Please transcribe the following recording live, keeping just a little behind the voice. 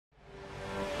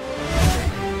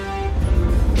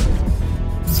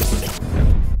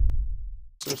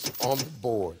on the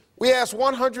board. We asked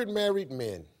 100 married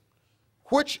men,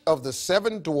 which of the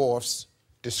 7 dwarfs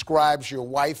describes your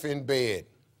wife in bed?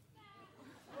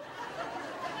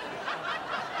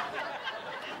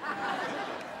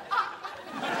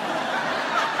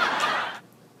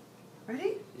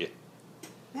 Ready? Yeah.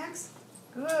 Max?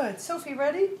 Good. Sophie,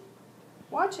 ready?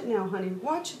 Watch it now, honey.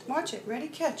 Watch it. Watch it. Ready?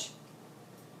 Catch.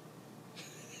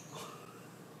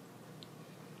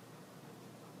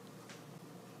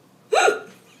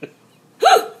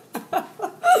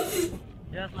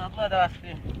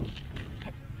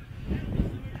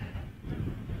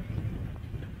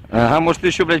 Ага, может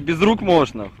еще, блядь, без рук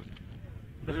можно?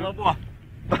 Слабо.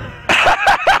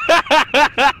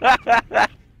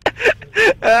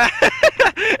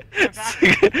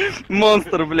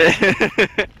 Монстр, блядь.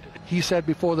 He said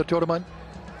before the tournament,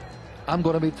 I'm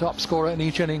going to be top scorer in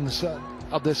each innings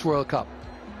of this World Cup.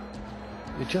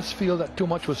 You just feel that too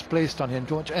much was placed on him,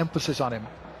 too much emphasis on him.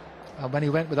 And when he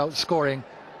went without scoring,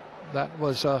 that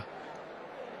was a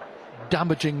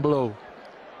damaging blow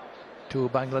to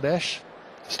Bangladesh.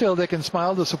 Still, they can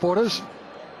smile, the supporters,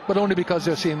 but only because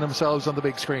they're seeing themselves on the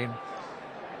big screen,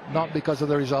 not because of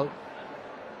the result.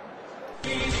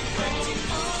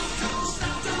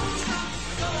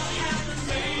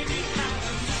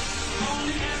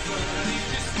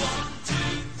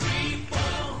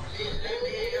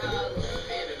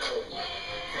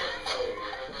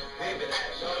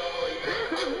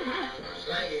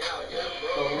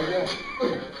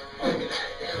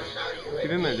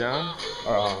 Give him a down.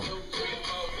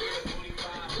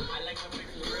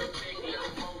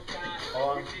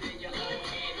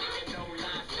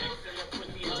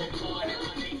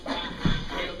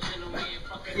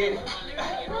 Get it.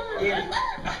 Get it.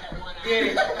 Get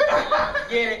it.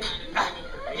 Get it.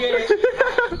 Get it.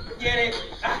 Get it.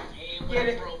 Get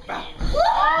it.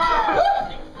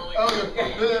 Oh,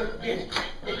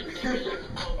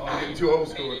 I'm getting too old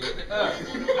school with it.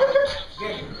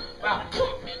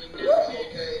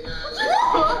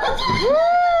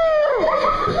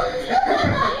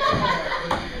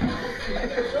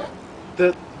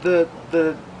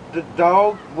 The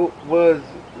dog was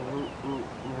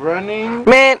running.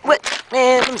 Man, what?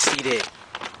 Man, let me see that.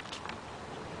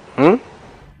 Hmm?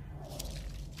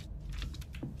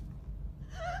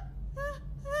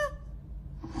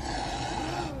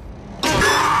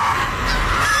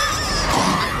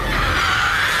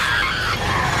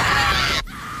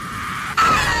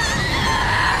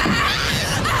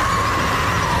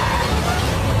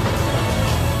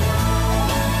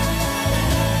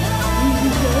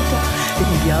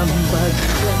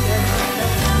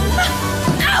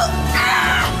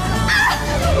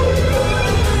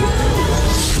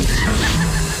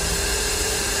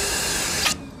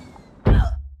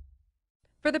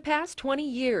 For the past 20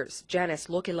 years, Janice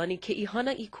Lokilani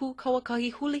Keihana Iku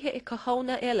Kawakahi Hulihe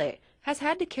Kahona Ele has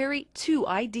had to carry 2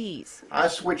 IDs. I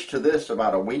switched to this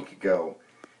about a week ago,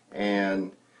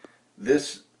 and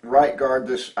this right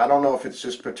guard, I don't know if it's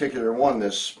this particular one,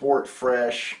 this Sport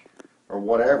Fresh or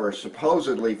whatever,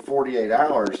 supposedly 48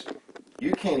 hours,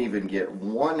 you can't even get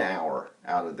 1 hour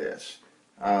out of this.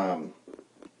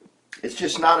 It's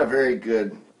just not a very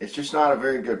good,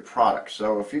 product.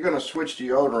 So if you're going to switch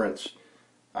deodorants,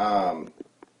 I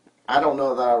don't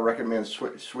know that I recommend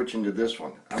switching to this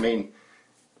one. I mean,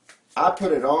 I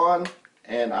put it on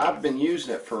and I've been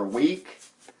using it for a week.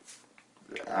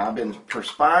 I've been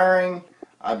perspiring,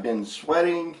 I've been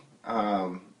sweating,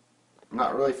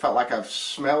 not really felt like I've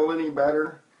smelled any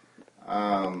better,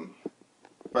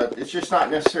 but it's just not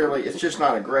necessarily, it's just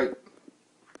not a great.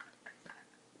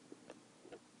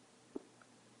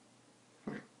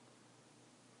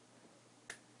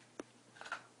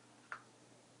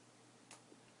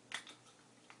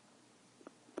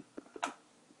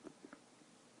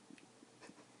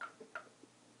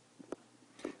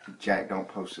 Jack, don't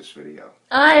post this video.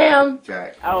 I am.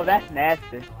 Jack. Oh, that's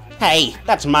nasty. Hey,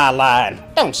 that's my line.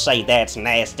 Don't say that's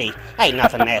nasty. Ain't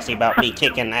nothing nasty about me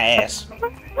kicking ass. He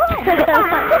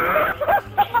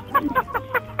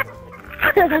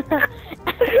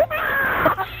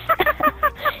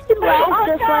laughs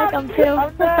just like him too.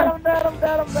 I'm dead.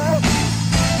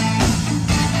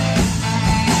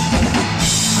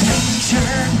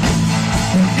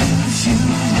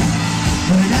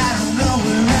 But I don't know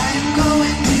where I'm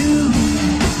going to.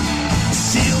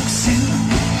 Silk suit,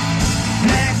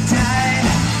 black tie,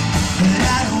 but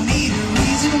I don't need a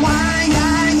reason why.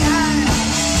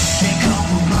 They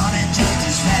come running just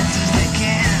as fast as they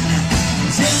can.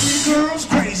 Every girl's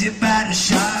crazy about a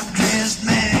sharp-dressed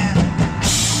man.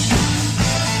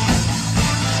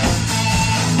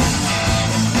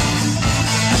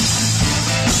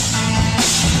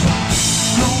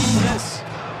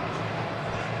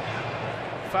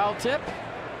 Foul tip.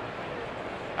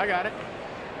 I got it.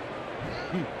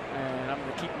 And I'm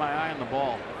going to keep my eye on the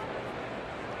ball.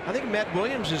 I think Matt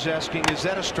Williams is asking, is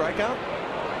that a strikeout?